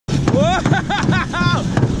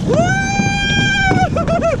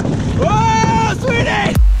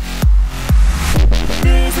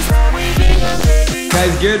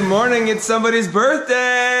Good morning, it's somebody's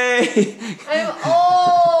birthday! I'm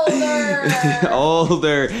older!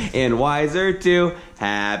 Older and wiser too.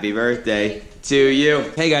 Happy birthday to you.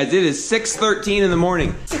 Hey guys, it is 6:13 in the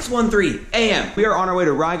morning, 6:13 a.m. We are on our way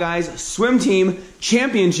to Rye Guy's swim team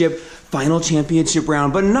championship. Final championship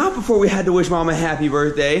round, but not before we had to wish Mom a happy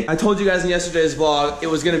birthday. I told you guys in yesterday's vlog, it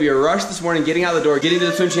was gonna be a rush this morning getting out the door, getting to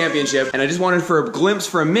the swim championship, and I just wanted for a glimpse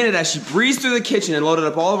for a minute as she breezed through the kitchen and loaded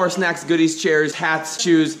up all of our snacks, goodies, chairs, hats,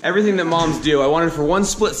 shoes, everything that moms do. I wanted for one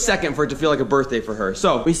split second for it to feel like a birthday for her.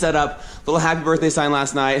 So we set up a little happy birthday sign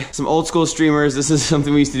last night, some old school streamers. This is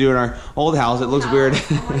something we used to do in our old house. It looks weird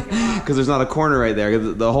because there's not a corner right there.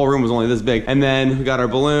 The whole room was only this big. And then we got our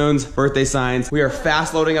balloons, birthday signs. We are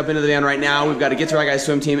fast loading up into the van right now. We've got to get to our guys'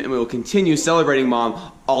 swim team, and we will continue celebrating Mom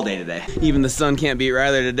all day today. Even the sun can't beat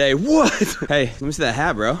Ryler today. What? Hey, let me see that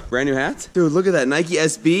hat, bro. Brand new hats? Dude, look at that Nike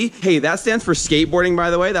SB. Hey, that stands for skateboarding, by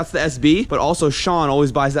the way. That's the SB, but also Sean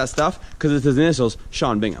always buys that stuff because it's his initials,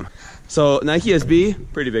 Sean Bingham. So Nike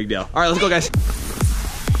SB, pretty big deal. All right, let's go, guys.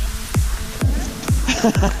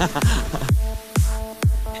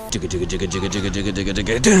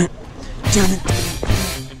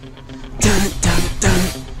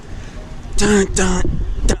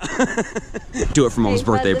 Do it for Mom's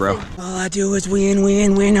birthday, bro. All I do is win,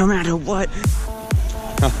 win, win, no matter what.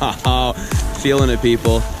 Feeling it,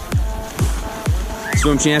 people.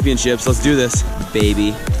 Swim championships, let's do this,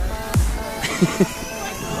 baby.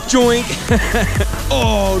 Joink.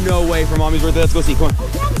 Oh, no way for Mommy's birthday. Let's go see, come on.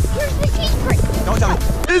 Here's the secret. Don't tell me.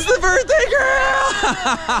 It's the birthday girl!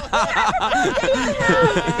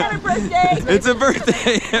 It's a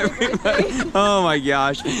birthday, everybody. Oh my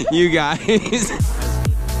gosh, you guys.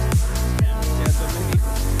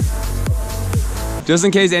 Just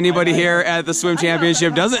in case anybody here at the swim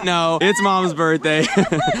championship doesn't know, it's Mom's birthday.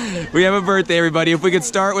 We have a birthday, everybody. If we could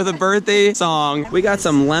start with a birthday song. We got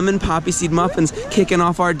some lemon poppy seed muffins kicking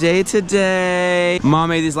off our day today. Mom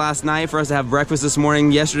made these last night for us to have breakfast this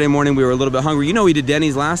morning. Yesterday morning, we were a little bit hungry. You know we did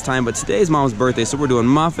Denny's last time, but today's Mom's birthday, so we're doing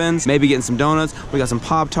muffins, maybe getting some donuts. We got some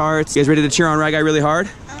Pop-Tarts. You guys ready to cheer on Rye Guy really hard?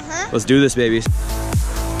 Uh-huh. Let's do this, babies.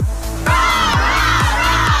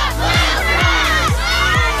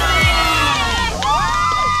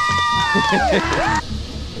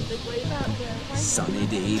 Sunny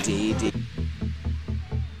day.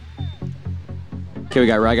 Okay, we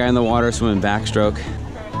got Rye Guy in the water, swimming backstroke.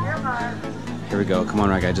 Here we go. Come on,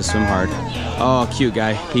 Rye Guy, just swim hard. Oh, cute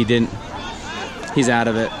guy. He's out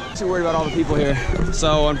of it. Too worried about all the people here.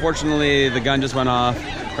 So, unfortunately, the gun just went off.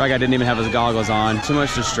 Rye Guy didn't even have his goggles on. Too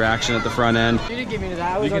much distraction at the front end. You didn't give me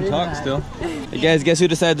that. You can talk still. Hey guys, guess who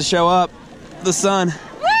decided to show up? The sun.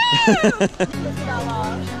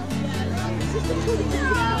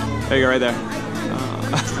 There you go, right there.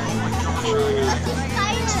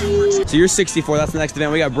 So you're 64, that's the next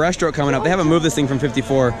event. We got breaststroke coming up. They haven't moved this thing from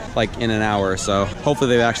 54 like in an hour, so hopefully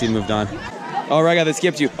they've actually moved on. Oh, Rye Guy, they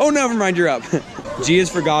skipped you. Oh, never mind, you're up. G is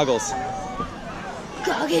for goggles.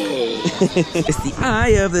 Goggles. It's the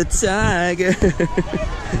eye of the tiger.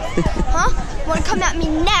 Huh? Wanna come at me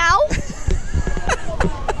now?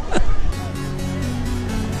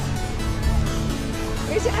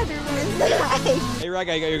 Where's everyone's eye? Hey, Rye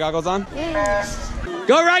Guy, you got your goggles on? Yes.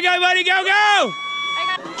 Go, Rye Guy, buddy, go, go!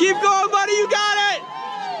 Keep going, buddy, you got it!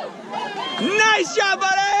 Nice job,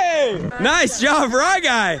 buddy! Nice job, Rye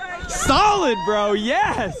Guy! Solid, bro,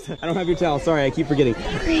 yes! I don't have your towel, sorry, I keep forgetting.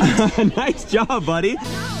 Nice job, buddy.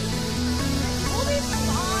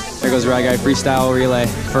 There goes Rye Guy, freestyle relay,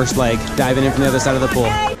 first leg, diving in from the other side of the pool.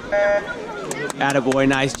 Attaboy,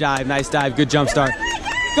 nice dive, good jump start.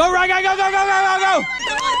 Go, Rye Guy, go, go, go, go, go, go!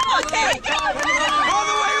 Okay. All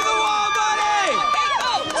the way to the wall, buddy!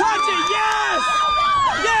 Touch it, yes!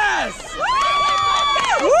 Yes!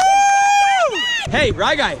 Woo! Hey,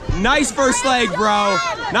 Rye Guy, nice first leg, bro.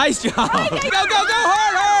 Nice job. Go, go, go,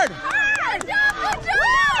 hard!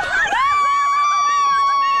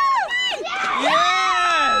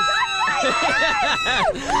 Yes!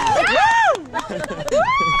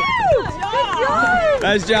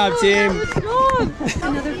 Nice job, team.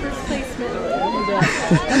 Another first placement.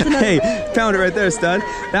 Hey, found it right there, stud.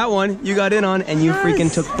 That one you got in on, and you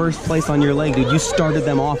freaking took first place on your leg, dude. You started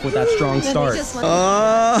them off with that strong start.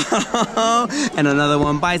 Oh, and another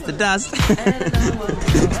one bites the dust.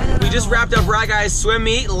 just wrapped up Rye Guy's swim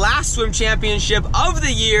meet, last swim championship of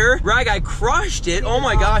the year. Rye Guy crushed it. Oh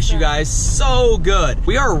my gosh, you guys, so good.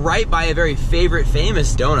 We are right by a very favorite,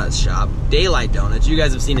 famous donuts shop, Daylight Donuts. You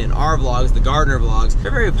guys have seen it in our vlogs, the Gardner vlogs.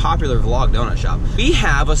 They're a very popular vlog donut shop. We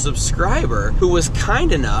have a subscriber who was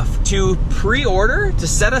kind enough to pre-order, to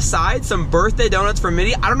set aside some birthday donuts for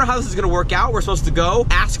Mindy. I don't know how this is gonna work out. We're supposed to go,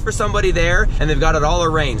 ask for somebody there, and they've got it all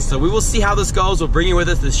arranged. So we will see how this goes. We'll bring you with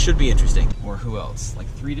us. This should be interesting. Or who else? Like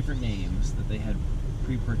 3 different names that they had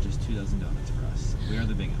pre-purchased 2 dozen donuts for us. We are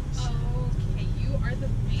the Binghams. Okay, you are the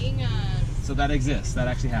Binghams. So that exists. That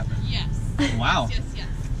actually happened. Yes. Wow. Yes.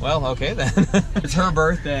 Well, okay then. It's her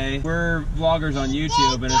birthday. We're vloggers on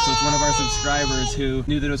YouTube, and it's one of our subscribers who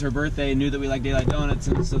knew that it was her birthday, knew that we like Daylight Donuts,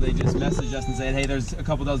 and so they just messaged us and said, hey, there's a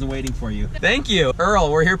couple dozen waiting for you. Thank you. Earl,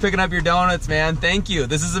 we're here picking up your donuts, man. Thank you.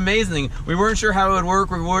 This is amazing. We weren't sure how it would work.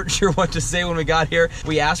 We weren't sure what to say when we got here.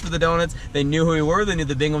 We asked for the donuts. They knew who we were. They knew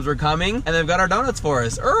the Binghams were coming, and they've got our donuts for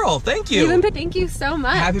us. Earl, thank you. Thank you so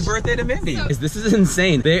much. Happy birthday to Mindy. This is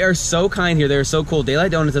insane. They are so kind here. They are so cool. Daylight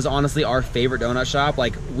Donuts is honestly our favorite donut shop.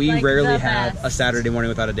 Like, we rarely have a Saturday morning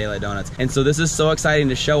without a Daylight Donuts. And so this is so exciting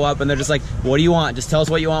to show up, and they're just like, what do you want? Just tell us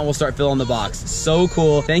what you want. We'll start filling the box. So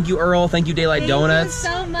cool. Thank you, Earl. Thank you, Daylight Donuts.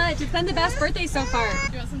 Thank you so much. It's been the best birthday so far.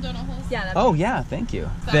 Do you want some donut holes? Yeah. Oh yeah, thank you.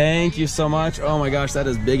 Thank you so much. Oh my gosh, that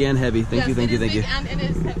is big and heavy. Thank you, thank you, thank you. And it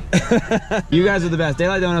is heavy. You guys are the best.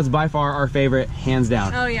 Daylight Donuts by far our favorite, hands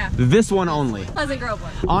down. Oh yeah. This one only. Pleasant Grove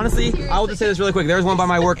one. Honestly, I will just say this really quick. There's one by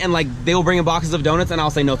my work, and like they will bring in boxes of donuts, and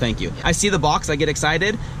I'll say no thank you. I see the box, I get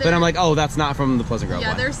excited, but I'm like, oh, that's not from the Pleasant Grove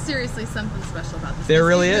one. There's seriously something special about this. There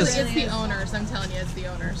really is. It's the owners, I'm telling you, it's the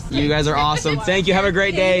owners. You guys are awesome. Thank you. Have a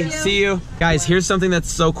great day. See you. Guys, here's something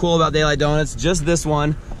that's so cool about Daylight Donuts. Just this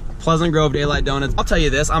one. Pleasant Grove Daylight Donuts. I'll tell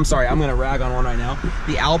you this, I'm sorry, I'm gonna rag on one right now.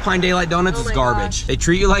 The Alpine Daylight Donuts is garbage. They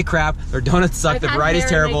treat you like crap, their donuts suck, the variety's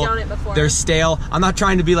terrible, they're stale. I'm not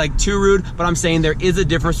trying to be like too rude, but I'm saying there is a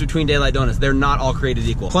difference between Daylight Donuts. They're not all created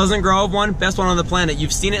equal. Pleasant Grove one, best one on the planet.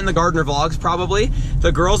 You've seen it in the Gardner vlogs probably.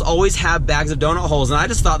 The girls always have bags of donut holes, and I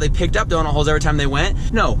just thought they picked up donut holes every time they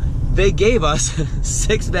went. No. They gave us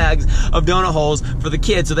 6 bags of donut holes for the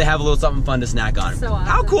kids so they have a little something fun to snack on. So awesome.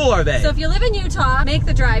 How cool are they? So if you live in Utah, make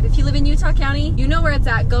the drive. If you live in Utah County, you know where it's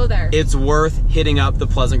at, go there. It's worth hitting up the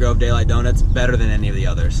Pleasant Grove Daylight Donuts, better than any of the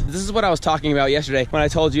others. This is what I was talking about yesterday when I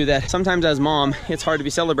told you that sometimes as mom, it's hard to be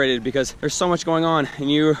celebrated because there's so much going on and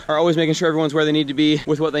you are always making sure everyone's where they need to be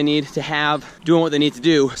with what they need to have, doing what they need to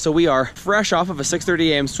do. So we are fresh off of a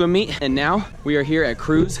 6:30 a.m. swim meet, and now we are here at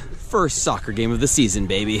Krew's first soccer game of the season,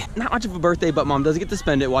 baby. Not much of a birthday, but mom does get to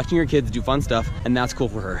spend it watching her kids do fun stuff, and that's cool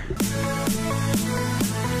for her.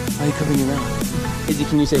 Why are you covering your mouth? Izzy,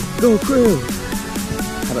 can you say, go Krew?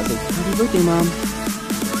 How about say, happy birthday, mom?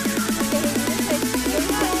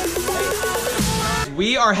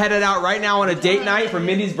 We are headed out right now on a date night for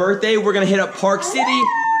Mindy's birthday. We're gonna hit up Park City.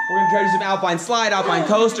 We're gonna try to do some alpine slide, alpine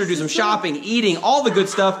coaster, do some shopping, eating, all the good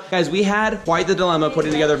stuff. Guys, we had quite the dilemma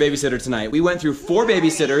putting together a babysitter tonight. We went through 4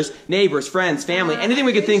 babysitters, neighbors, friends, family, anything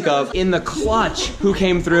we could think of. In the clutch, who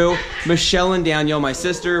came through? Michelle and Daniel, my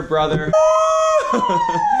sister, brother.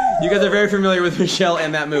 You guys are very familiar with Michelle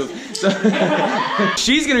and that move. So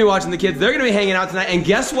she's gonna be watching the kids. They're gonna be hanging out tonight. And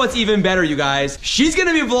guess what's even better, you guys? She's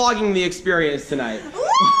gonna be vlogging the experience tonight.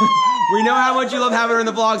 We know how much you love having her in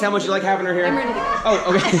the vlogs, how much you like having her here. I'm ready to go.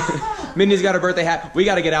 Oh, okay. Mindy's got her birthday hat. We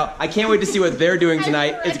gotta get out. I can't wait to see what they're doing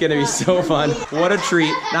tonight. It's gonna be so fun. What a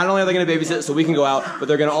treat. Not only are they gonna babysit so we can go out, but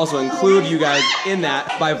they're gonna also include you guys in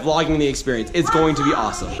that by vlogging the experience. It's going to be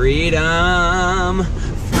awesome. Freedom,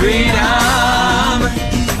 freedom,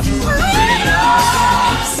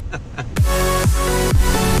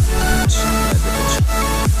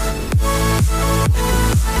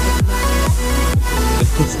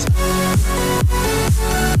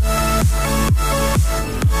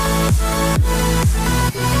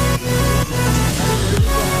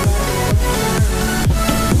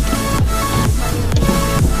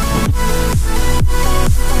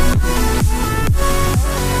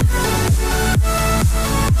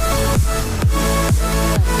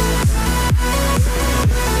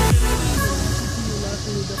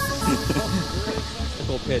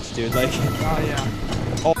 full pitch, dude. Like, oh yeah.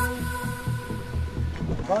 Oh.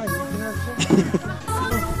 Fine, you can have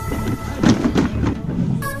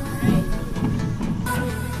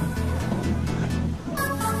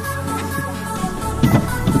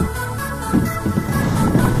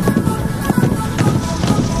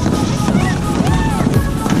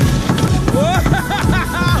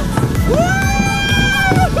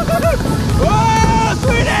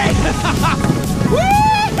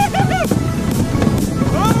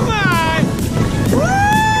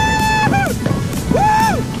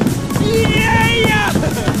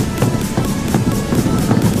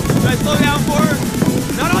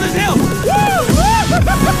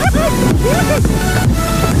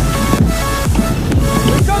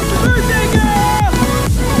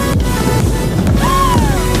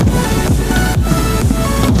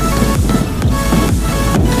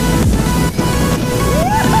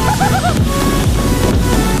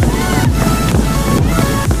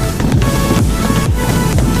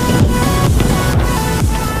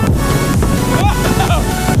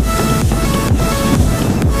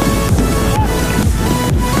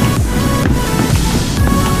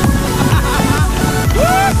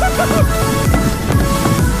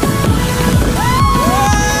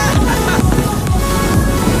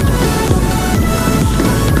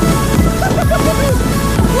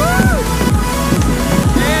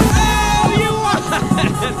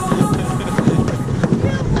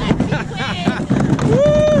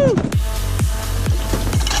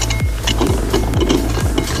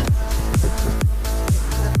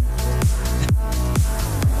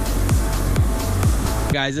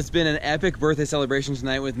guys, it's been an epic birthday celebration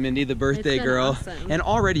tonight with Mindy, the birthday girl. Awesome. And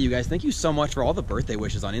already, you guys, thank you so much for all the birthday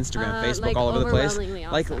wishes on Instagram, Facebook, like, all over the place. overwhelmingly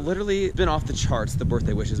Like, awesome. literally, it's been off the charts, the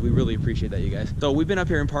birthday wishes. We really appreciate that, you guys. So we've been up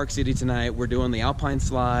here in Park City tonight. We're doing the Alpine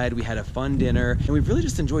slide. We had a fun dinner, and we've really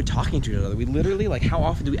just enjoyed talking to each other. We literally, like, how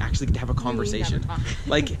often do we actually get to have a conversation?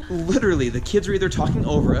 Like, literally, the kids are either talking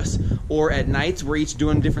over us, or at nights we're each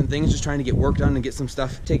doing different things, just trying to get work done and get some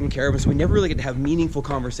stuff taken care of. So we never really get to have meaningful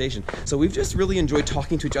conversation. So we've just really enjoyed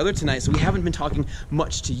talking to each other tonight. So we haven't been talking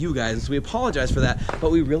much to you guys, so we apologize for that.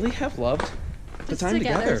 But we really have loved the time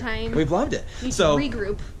together. We've loved it. So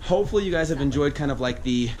regroup. Hopefully you guys have enjoyed kind of like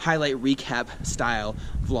the highlight recap style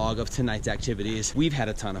vlog of tonight's activities. We've had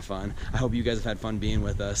a ton of fun. I hope you guys have had fun being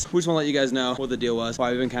with us. We just want to let you guys know what the deal was, why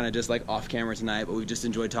we've been kind of just like off camera tonight, but we've just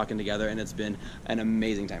enjoyed talking together, and it's been an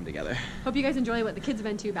amazing time together. Hope you guys enjoy what the kids have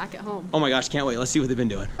been to back at home. Oh my gosh, can't wait. Let's see what they've been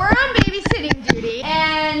doing. We're on babysitting duty,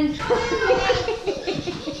 and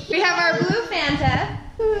we have our blue Fanta.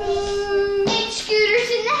 Scooters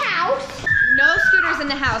in the house. No scooters in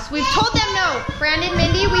the house. We've told them no. Brandon,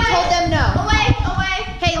 Mindy, we told them no. Away.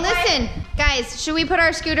 Hey, listen, guys, should we put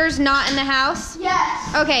our scooters not in the house?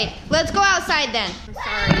 Yes. Okay, let's go outside then. I'm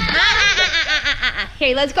sorry.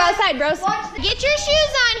 Okay, let's go outside, bros. Get your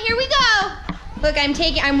shoes on. Here we go. Look,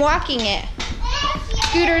 I'm walking it.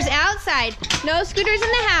 Scooters outside. No scooters in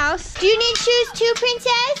the house. Do you need shoes too,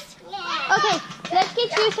 princess? Yeah. Okay, let's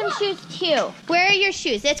get you some shoes too. Where are your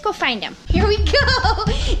shoes? Let's go find them. Here we go.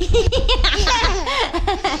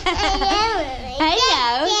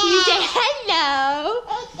 Hello. You say hello.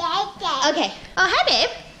 Okay. Oh, hi, babe.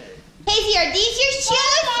 Hazy, are these your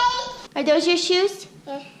shoes? Are those your shoes?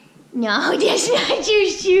 Yeah. No, that's not your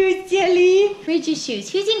shoes, silly. Where's your shoes?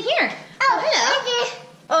 Who's in here? Oh, hello.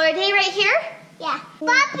 Oh, are they right here? Yeah.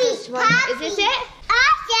 Poppy. Is this it?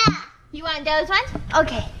 Awesome. You want those ones?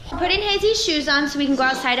 Okay. Put in Hazy's shoes on so we can go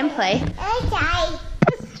outside and play.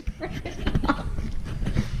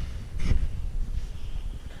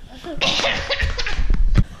 Okay.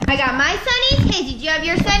 I got my sunnies. Hazy, do you have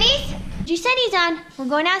your sunnies? Put your sunnies on. We're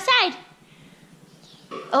going outside.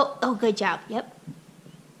 Oh, good job. Yep.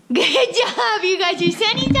 Good job. You got your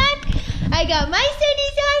sunnies on? I got my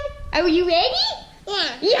sunnies on. Are you ready?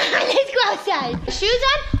 Yeah. Yeah, let's go outside. Shoes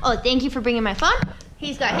on? Oh, thank you for bringing my phone.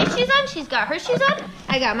 He's got his shoes on. She's got her shoes on.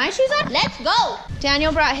 I got my shoes on. Let's go.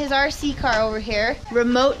 Daniel brought his RC car over here.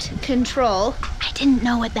 Remote control. I didn't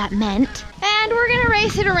know what that meant. And we're going to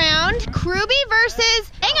race it around. Krew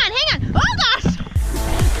versus... Hang on. Oh, gosh.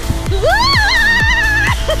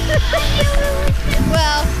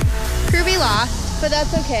 Well, Krew lost, but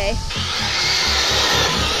that's okay.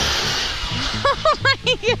 Oh, my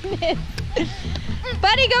goodness.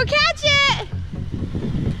 Buddy, go catch it!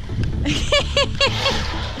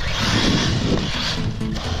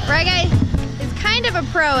 Right, guys, is kind of a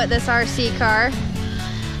pro at this RC car.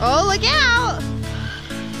 Oh, look out!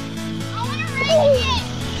 I want to race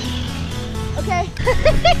it. Okay.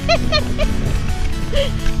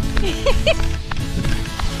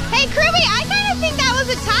 Hey, Krew, I kind of think that was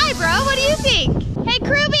a tie, bro. What do you think? Hey,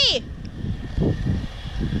 Krew.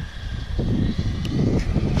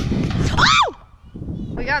 Oh!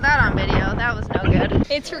 We got that on video. That was no good.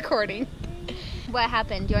 It's recording. What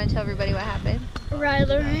happened? Do you want to tell everybody what happened?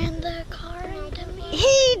 Ryler ran the car into me.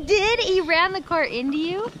 He did? He ran the car into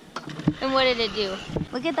you? And what did it do?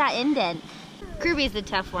 Look at that indent. Krew's the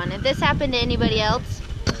tough one. If this happened to anybody else,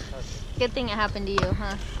 good thing it happened to you,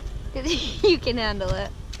 huh? Because you can handle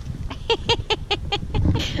it.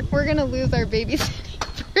 We're going to lose our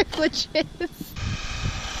babysitting privileges.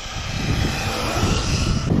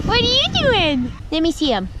 What are you doing? Let me see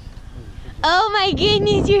him. Oh my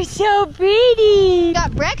goodness, you're so pretty.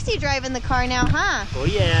 Got Brexy driving the car now, huh? Oh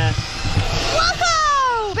yeah.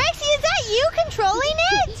 Whoa! Brexy, is that you controlling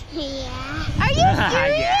it? Yeah. Are you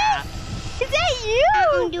serious? Yeah. Is that you? I'm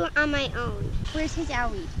gonna do it on my own. Where's his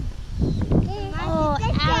owie? Oh,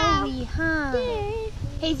 Owie, huh?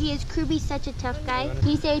 Hazy, is Krew such a tough guy?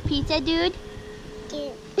 You say pizza, dude?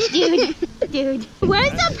 Dude.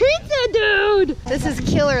 Where's the pizza, dude? This is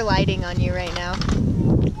killer lighting on you right now.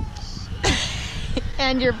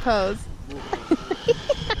 And your pose.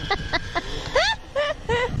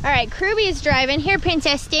 All right, Krew is driving. Here,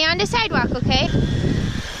 princess, stay on the sidewalk, okay?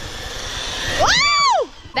 Woo!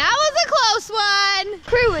 That was a close one.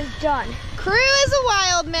 Krew is done. Krew is a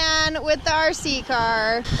wild man with the RC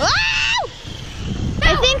car. Woo!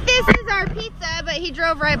 I think this is our pizza, but he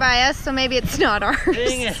drove right by us, so maybe it's not ours.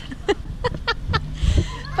 Dang it.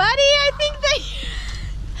 Buddy, I think that...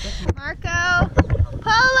 Marco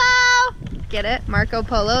Polo. Get it? Marco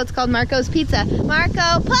Polo. It's called Marco's Pizza.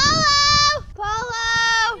 Marco Polo!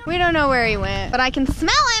 Polo! We don't know where he went, but I can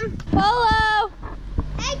smell him. Polo!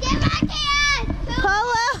 Hey, get back here!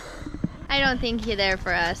 Polo! I don't think you're there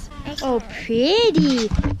for us. Oh, pretty.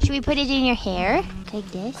 Should we put it in your hair? Like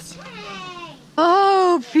this?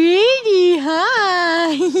 Oh, pretty, huh?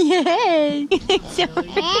 Yay. So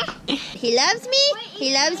he loves me.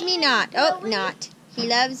 He loves me not. Oh, not. He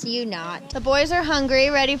loves you not. The boys are hungry,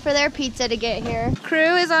 ready for their pizza to get here.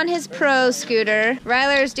 Krew is on his pro scooter.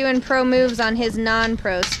 Ryler is doing pro moves on his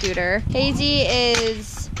non-pro scooter. Hazy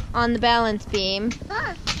is on the balance beam.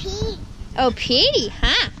 Oh, Pete. Oh, Petey,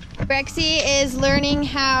 huh? Brexy is learning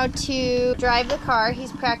how to drive the car.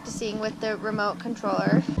 He's practicing with the remote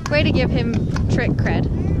controller. Way to give him trick cred.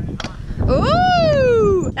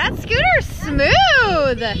 Ooh, that scooter's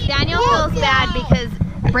smooth. Daniel feels bad because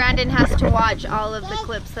Brandon has to watch all of the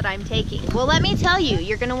clips that I'm taking. Well, let me tell you,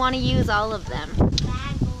 you're gonna want to use all of them.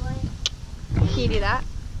 Bad boy. Can you do that?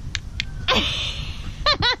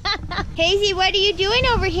 Hazy, what are you doing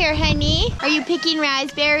over here, honey? Are you picking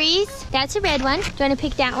raspberries? That's a red one. Do you want to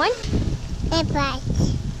pick that one?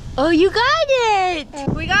 Oh, you got it!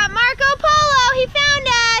 We got Marco Polo. He found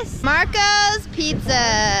us. Marco's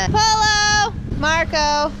Pizza. Polo.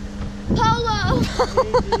 Marco. Polo.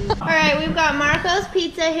 All right, we've got Marco's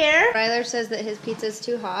Pizza here. Ryler says that his pizza's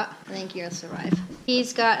too hot. I think you'll survive.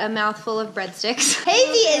 He's got a mouthful of breadsticks.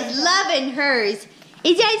 Hazy is loving hers.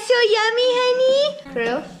 Is that so yummy, honey?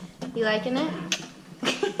 Krew, you liking it?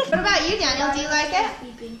 What about you, Daniel? Do you like it?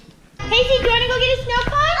 Hazy, do you want to go get a snow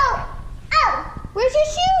cone? Oh. Where's your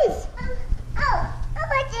shoes? How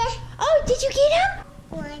about this? Oh, did you get them?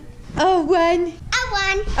 One. Oh, one.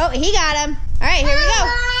 Oh, he got them. All right, here we go.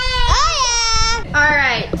 Oh, yeah. All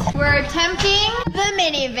right, we're attempting the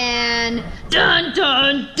minivan. Dun,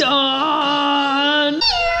 dun, dun.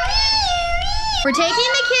 We're taking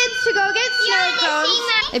the kids to go get snow cones.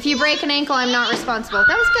 If you break an ankle, I'm not responsible.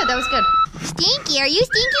 That was good, that was good. Stinky, are you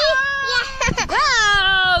stinky? Yeah.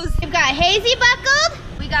 Gross. We've got Hazy buckled.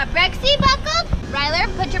 We got Brexy buckled. Ryler,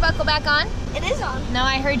 put your buckle back on. It is on. No,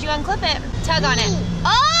 I heard you unclip it. Tug on it.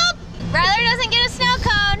 Oh! Ryler doesn't get a snow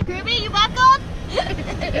cone. Groovy, you buckled?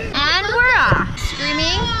 And we're off.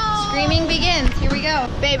 Screaming begins. Here we go.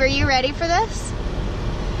 Babe, are you ready for this?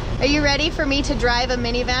 Are you ready for me to drive a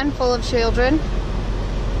minivan full of children?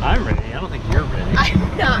 I'm ready. I don't think you're ready.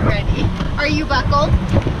 I'm not ready. Are you buckled?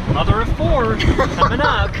 Mother of four coming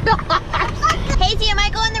up. Hazy, am I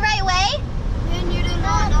going the right way? And you do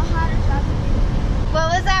not know how to drive.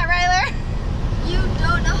 What was that, Ryler? You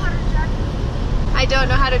don't know how to drive. I don't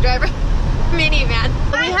know how to drive a minivan.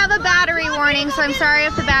 We have a battery warning, so I'm sorry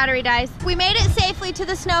if the battery dies. We made it safely to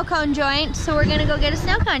the snow cone joint, so we're gonna go get a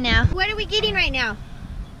snow cone now. What are we getting right now?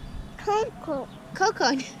 Coco.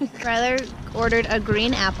 Coco. Ryler ordered a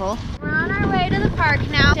green apple. We're on our way to the park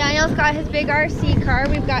now. Daniel's got his big RC car.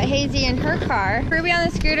 We've got Hazy in her car. Ruby on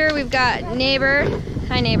the scooter. We've got Neighbor.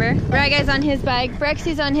 Hi, Neighbor. Raguy's on his bike.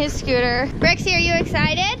 Brexy's on his scooter. Brexy, are you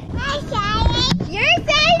excited? I'm excited. You're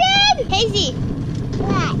excited? Hazy,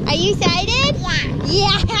 What? are you excited?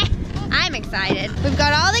 Yeah. Yeah. I'm excited. We've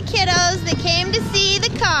got all the kiddos that came to see the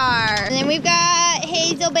car. And then we've got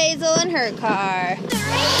Hazel Basil in her car.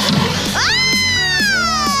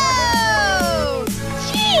 Oh!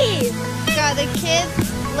 Jeez! Got the kids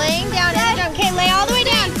laying down in the jump. Okay, lay all the way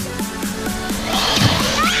down.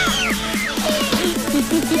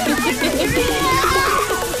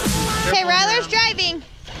 Okay, Ryler's driving.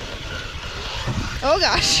 Oh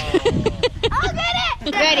gosh. I'll get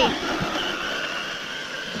it. Ready.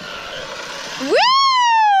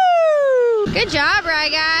 Woo! Good job, Rye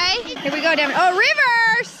Guy. Here we go down. Oh,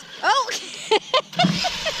 reverse! Oh.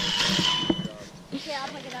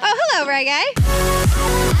 Oh, hello, Rye Guy.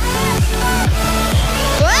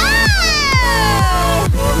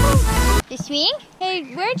 Whoa! The swing? Hey,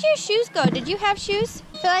 where'd your shoes go? Did you have shoes?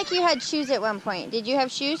 I feel like you had shoes at one point. Did you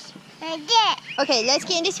have shoes? I did. Okay, let's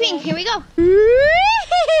get into swing. Here we go.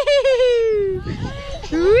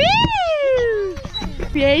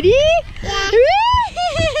 Ready? Yeah.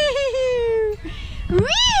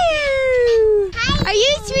 Are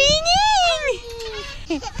you swinging?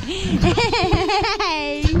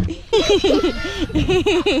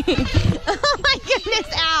 Oh my goodness,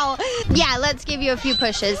 ow. Yeah, let's give you a few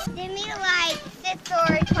pushes. Give me like 6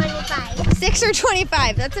 or 25. 6 or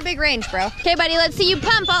 25, that's a big range, bro. Okay, buddy, let's see you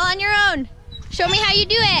pump all on your own. Show me how you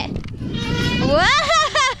do it.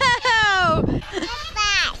 Whoa!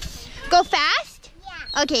 Fast. Go fast?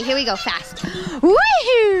 Yeah. Okay, here we go, fast.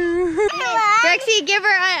 Woohoo! Brexy, give her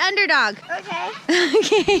an underdog. Okay.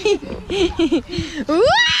 Okay. Woo!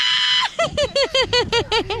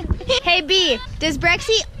 Hey, B, does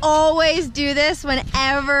Brexy always do this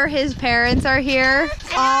whenever his parents are here?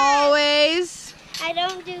 Always? I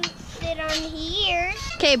don't do sit on here.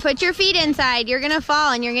 Okay, put your feet inside. You're gonna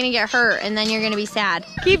fall and you're gonna get hurt and then you're gonna be sad.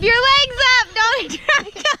 Keep your legs up, don't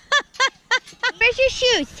Where's your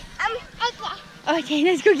shoes? Okay,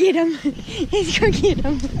 let's go get them. Let's go get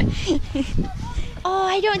them. Oh,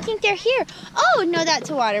 I don't think they're here. Oh, no,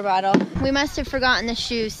 that's a water bottle. We must have forgotten the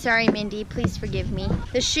shoes. Sorry, Mindy, please forgive me.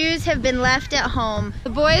 The shoes have been left at home.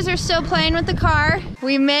 The boys are still playing with the car.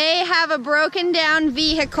 We may have a broken down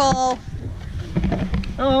vehicle.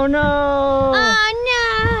 Oh no!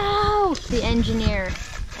 Oh, no! The engineer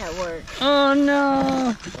at work. Oh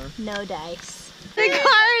no! No dice. The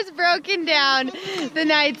car is broken down. The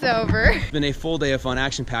night's over. It's been a full day of fun,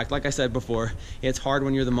 action-packed. Like I said before, it's hard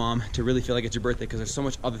when you're the mom to really feel like it's your birthday because there's so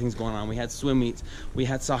much other things going on. We had swim meets, we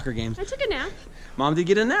had soccer games. I took a nap. Mom did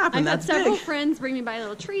get a nap, and I've had that's several big. friends bring me by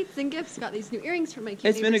little treats and gifts. Got these new earrings from my cute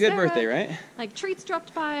It's been a neighbor good Sarah. birthday, right? Like treats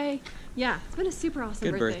dropped by. Yeah, it's been a super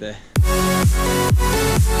awesome Good birthday. birthday.